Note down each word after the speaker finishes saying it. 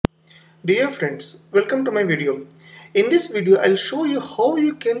Dear friends, welcome to my video. In this video, I'll show you how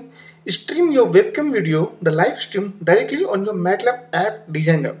you can stream your webcam video, the live stream, directly on your MATLAB App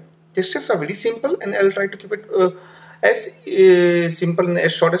Designer. The steps are very simple and I'll try to keep it as simple and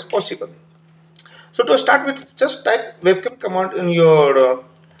as short as possible. So to start with, just type webcam command in your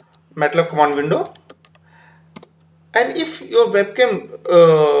MATLAB command window. And if your webcam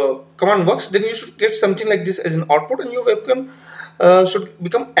command works, then you should get something like this as an output and your webcam should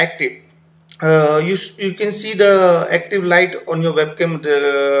become active. You can see the active light on your webcam,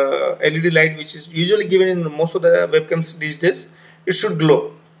 the LED light which is usually given in most of the webcams these days. It should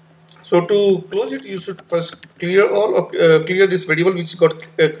glow. So to close it, you should first clear all or clear this variable which got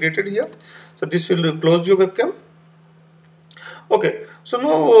created here. So this will close your webcam. Okay, so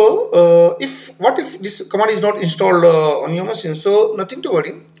now what if this command is not installed on your machine? So nothing to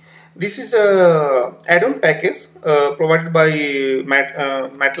worry. This is a add-on package provided by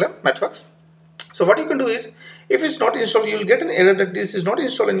MATLAB. So what you can do is, if it's not installed, you will get an error that this is not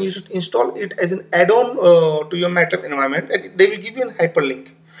installed, and you should install it as an add-on to your MATLAB environment, and they will give you a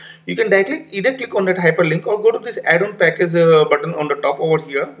hyperlink. You can directly either click on that hyperlink or go to this add-on package button on the top over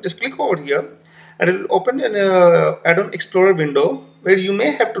here. Just click over here and it will open an add-on explorer window where you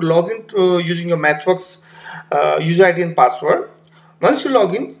may have to log in using your MathWorks user ID and password. Once you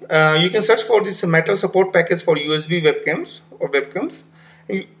log in, you can search for this MATLAB support package for USB webcams or webcams.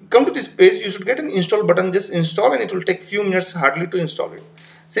 You come to this page, you should get an install button. Just install and it will take few minutes hardly to install it.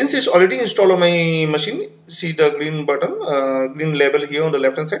 Since it's already installed on my machine, see the green button, green label here on the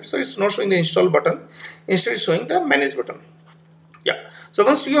left hand side. So it's not showing the install button, instead it's showing the manage button. Yeah. So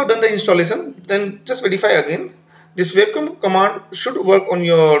once you have done the installation, then just verify again. This webcam command should work on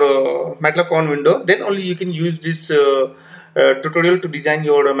your MATLAB command window. Then only you can use this tutorial to design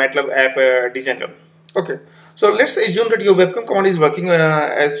your MATLAB App Designer. Okay. So let's assume that your webcam command is working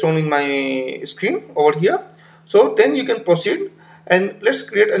as shown in my screen over here. So then you can proceed and let's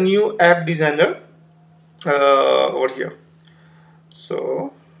create a new app designer over here.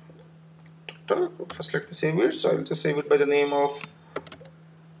 So first let me save it. So I will just save it by the name of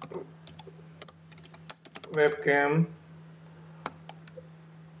webcam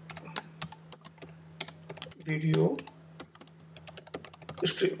video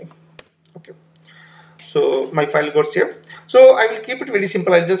streaming. Okay. So my file got saved. So I will keep it very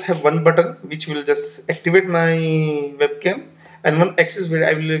simple. I'll just have one button which will just activate my webcam, and one axis where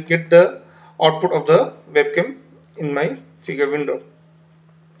I will get the output of the webcam in my figure window.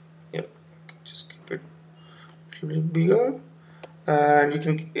 Yeah, just keep it a little bigger, and you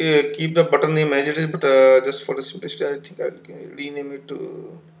can keep the button name as it is, but just for the simplicity, I think I will rename it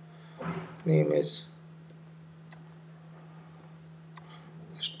to name as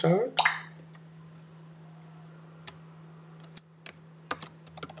start.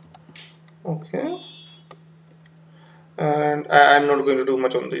 Okay, and I'm not going to do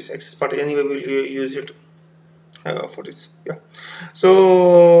much on this axis part anyway. We'll use it for this. Yeah,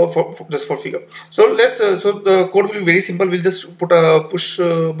 so just for figure. So let's so the code will be very simple. We'll just put a push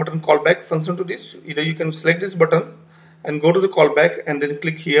button callback function to this. Either you can select this button and go to the callback and then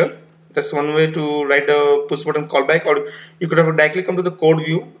click here. That's one way to write a push button callback, or you could have directly come to the code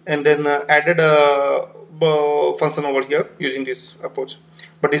view and then added a function over here using this approach.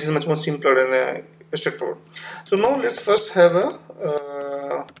 But this is much more simpler and straightforward. So now let's first have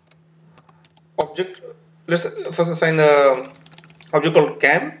a object. Let's first assign a object called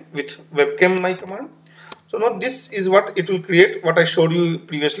cam with webcam my command. So now this is what it will create, what I showed you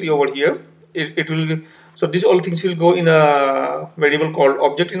previously over here. It will, so these all things will go in a variable called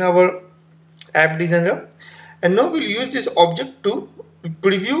object in our app designer, and now we'll use this object to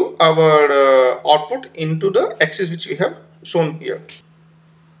preview our output into the axis which we have shown here.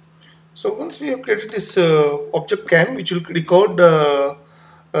 So once we have created this object cam which will record the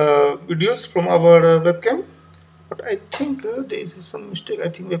videos from our webcam, but I think there is some mistake. I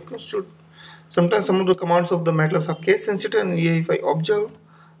think webcam should, sometimes some of the commands of the MATLAB are case sensitive, and if I observe,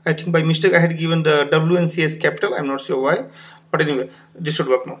 I think by mistake I had given the W and C as capital. I'm not sure why, but anyway, this should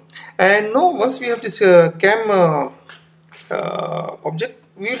work now. And now once we have this cam object,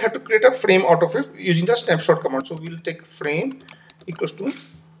 we will have to create a frame out of it using the snapshot command. So we will take frame equals to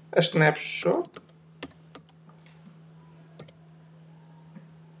a snapshot,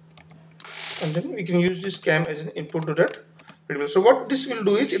 and then we can use this cam as an input to that variable. So what this will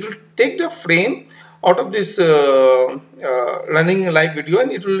do is it will take the frame out of this running live video,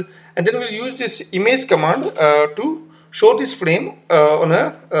 and it will, and then we'll use this image command to show this frame on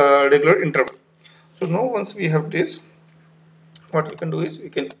a regular interval. So now once we have this, what we can do is we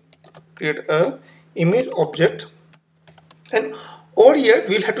can create a image object, and Over here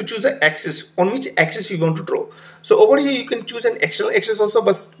we'll have to choose the axis, on which axis we want to draw. So over here you can choose an external axis also,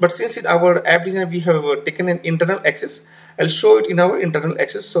 but since in our app designer we have taken an internal axis, I'll show it in our internal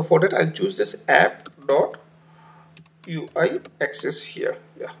axis. So for that I'll choose this app.UIAxes here.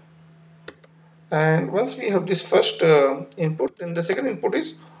 Yeah. And once we have this first input, then the second input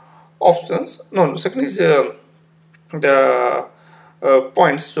is options. No, second is the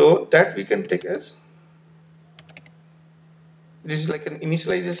points. So that we can take as, this is like an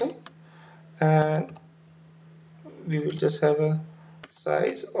initialization, and we will just have a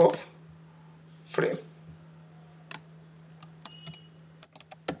size of frame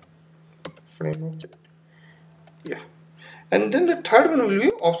object. Yeah. And then the third one will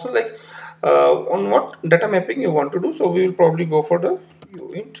be option, like on what data mapping you want to do. So we will probably go for the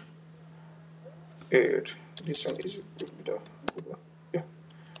uint 8. This one is the good one. Yeah,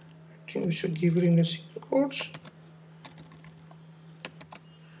 I think we should give it in a single quotes.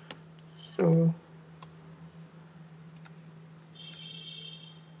 So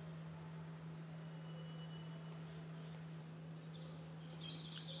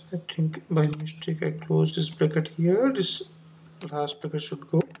I think by mistake I closed this bracket here. This last bracket should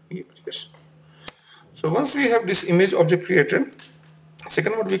go here. Yes. So once we have this image object created,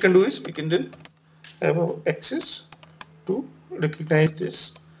 second what we can do is we can then have our axis to recognize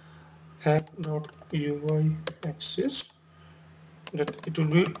this app.UIAxes, that it will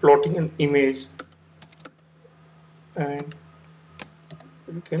be plotting an image, and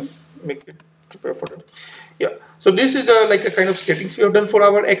we can make it prepare for them. Yeah, so this is like a kind of settings we have done for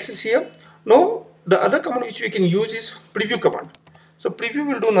our axis here. Now the other command which we can use is preview command. So preview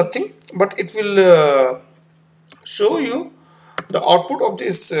will do nothing, but it will show you the output of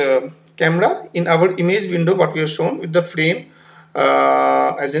this camera in our image window, what we have shown with the frame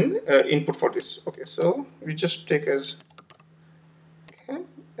as in input for this. Okay, so we just take as cam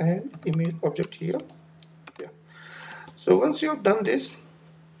and image object here. Yeah. So once you have done this,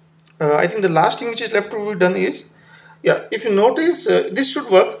 I think the last thing which is left to be done is, yeah, if you notice this should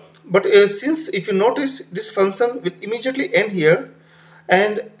work, but since if you notice this function will immediately end here,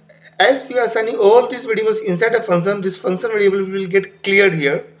 and as we are assigning all these variables inside a function, this function variable will get cleared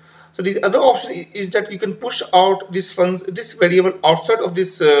here. So the other option is that you can push out this variable outside of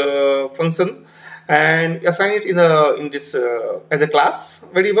this function and assign it in this as a class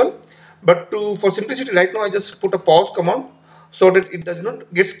variable. But for simplicity right now I just put a pause command so that it does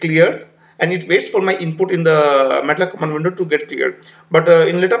not gets cleared, and it waits for my input in the MATLAB command window to get cleared. But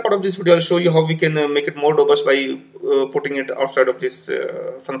in later part of this video I'll show you how we can make it more robust by putting it outside of this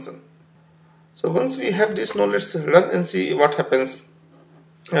function. So once we have this, now let's run and see what happens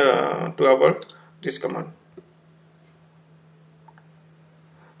to our this command.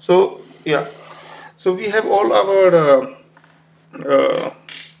 So yeah, so we have all our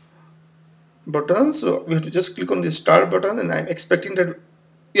buttons. So we have to just click on the start button, and I'm expecting that,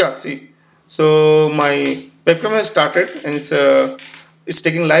 yeah, see, so my webcam has started, and it's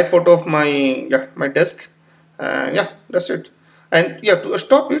taking live photo of my my desk, and yeah, that's it. And yeah, to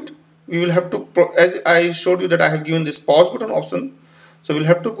stop it we will have to, as I showed you that I have given this pause button option, so we'll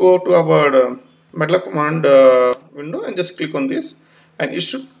have to go to our MATLAB command window and just click on this, and it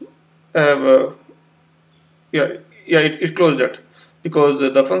should have it closed that, because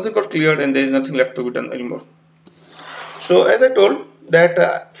the function got cleared and there is nothing left to be done anymore. So as I told that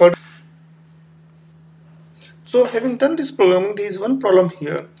so having done this programming, there is one problem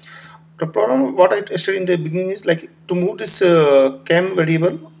here. The problem what I tested in the beginning is like to move this cam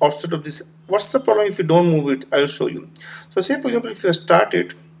variable outside of this. What's the problem if you don't move it? I will show you. So say for example if you start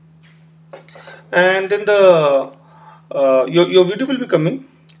it, and then the your video will be coming,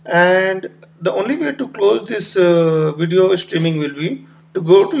 and the only way to close this video streaming will be to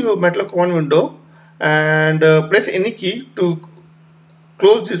go to your MATLAB command window and press any key to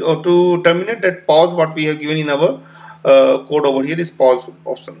close this or to terminate that pause what we have given in our code over here, is pause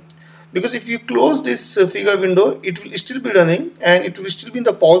option. Because if you close this figure window, it will still be running and it will still be in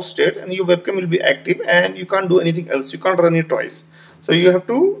the pause state, and your webcam will be active and you can't do anything else. You can't run it twice. So you have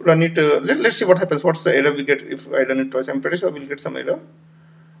to run it. Let's see what happens. What's the error we get if I run it twice? I'm pretty sure we'll get some error.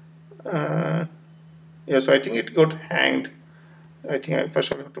 Yeah, so I think it got hanged. I think I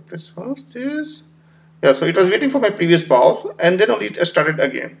first have to press this. Yeah, so it was waiting for my previous pause and then only it started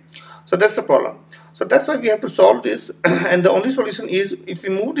again. So that's the problem. So that's why we have to solve this, and the only solution is if we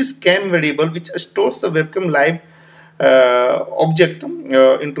move this cam variable which stores the webcam live object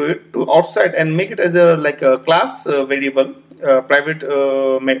into it to outside and make it as a like a class variable, private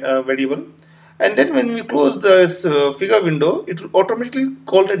variable, and then when we close this figure window, it will automatically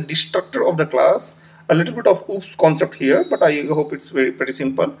call the destructor of the class a little bit of oops concept here, but I hope it's pretty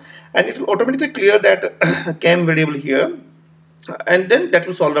simple, and it will automatically clear that cam variable here, and then that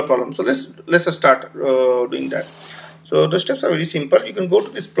will solve the problem. So let's start doing that. So the steps are very simple. You can go to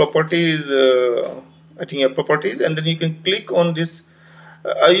this properties, I think properties, and then you can click on this.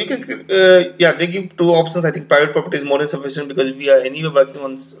 You can yeah, they give two options. I think private property is more than sufficient because we are anyway working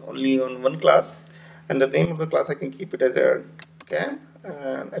on only on one class, and the name of the class I can keep it as a cam,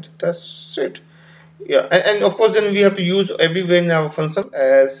 and I think that's it. Yeah, and of course then we have to use everywhere in our function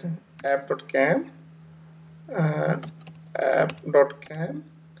as app.cam and app.cam,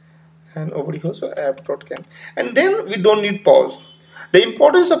 and over here also app.cam, and then we don't need pause. The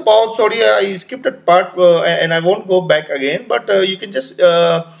importance of pause, sorry, I skipped that part, and I won't go back again, but you can just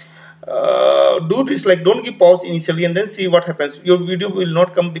do this, like don't give pause initially and then see what happens. Your video will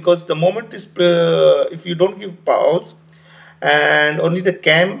not come because the moment this if you don't give pause and only the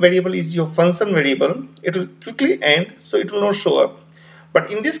cam variable is your function variable, it will quickly end, so it will not show up.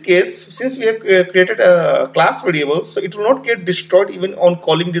 But in this case, since we have created a class variable, so it will not get destroyed even on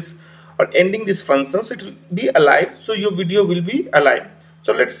calling this or ending this function, so it will be alive, so your video will be alive.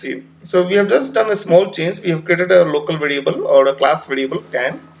 So let's see. So we have just done a small change. We have created a local variable or a class variable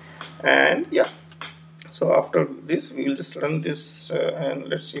cam, and yeah, so after this we will just run this and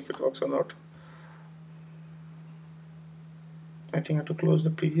let's see if it works or not. I think I have to close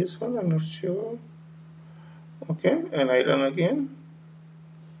the previous one, I'm not sure. Okay, and I run again.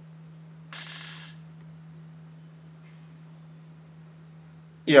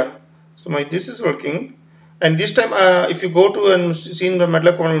 Yeah, so this is working, and this time if you go to and see in the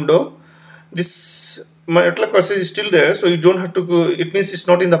MATLAB command window, this MATLAB cursor is still there, so you don't have to go, it means it's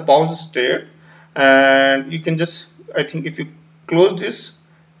not in the pause state, and you can just, I think if you close this,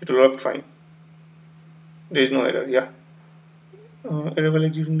 it will work fine. There is no error. Yeah, error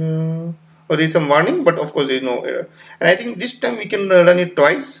value, or there is some warning, but of course there is no error. And I think this time we can run it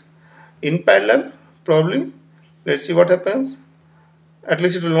twice in parallel probably. Let's see what happens. At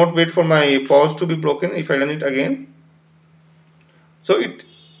least it will not wait for my pause to be broken if I run it again. So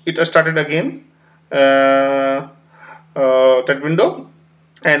it started again, that window,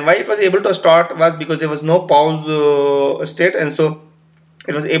 and why it was able to start was because there was no pause state, and so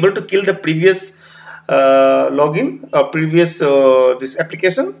it was able to kill the previous login or previous this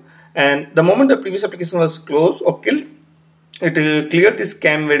application, and the moment the previous application was closed or killed, it cleared this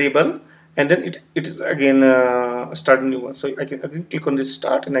cam variable, and then it is again start a new one. So I can again click on this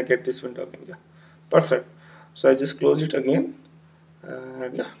start and I get this window again. Yeah, perfect. So I just close it again,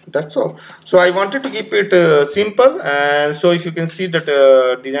 and yeah, that's all. So I wanted to keep it simple, and so if you can see that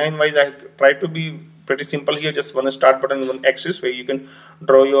design wise I tried to be pretty simple here. Just one start button, one axis where you can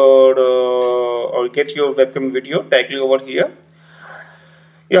draw your or get your webcam video directly over here.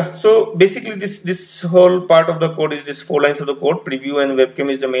 Yeah, so basically this whole part of the code is this 4 lines of the code. Preview and webcam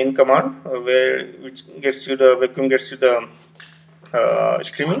is the main command which gets you the webcam gets you the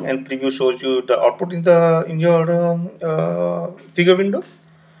streaming, and preview shows you the output in your figure window.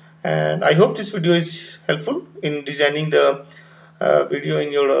 And I hope this video is helpful in designing the video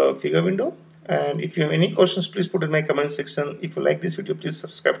in your figure window. And if you have any questions, please put in my comment section. If you like this video, please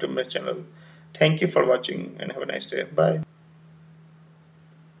subscribe to my channel. Thank you for watching and have a nice day. Bye.